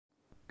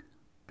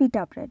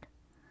pita bread?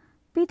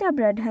 Pita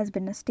bread has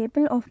been a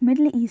staple of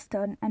Middle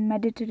Eastern and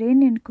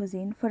Mediterranean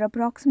cuisine for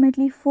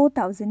approximately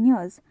 4,000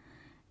 years.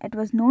 It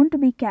was known to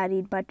be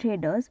carried by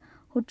traders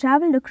who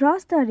traveled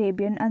across the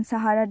Arabian and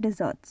Sahara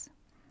deserts.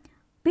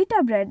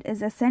 Pita bread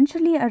is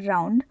essentially a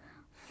round,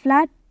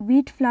 flat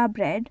wheat flour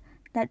bread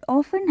that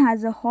often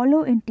has a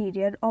hollow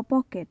interior or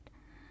pocket.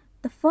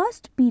 The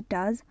first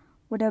pitas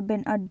would have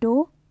been a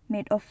dough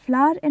made of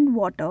flour and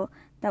water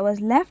that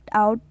was left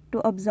out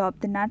to absorb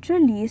the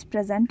natural yeast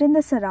present in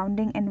the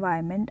surrounding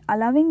environment,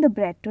 allowing the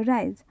bread to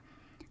rise.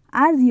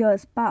 As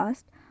years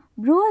passed,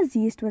 brewer's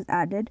yeast was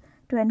added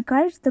to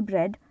encourage the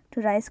bread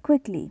to rise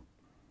quickly.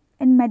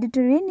 In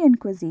Mediterranean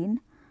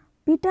cuisine,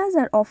 pitas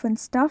are often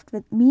stuffed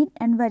with meat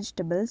and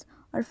vegetables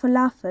or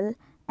falafel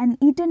and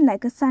eaten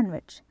like a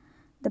sandwich.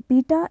 The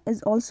pita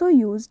is also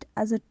used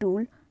as a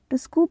tool to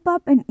scoop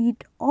up and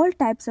eat all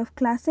types of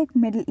classic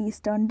Middle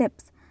Eastern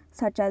dips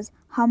such as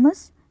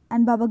hummus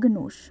and baba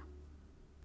ganoush.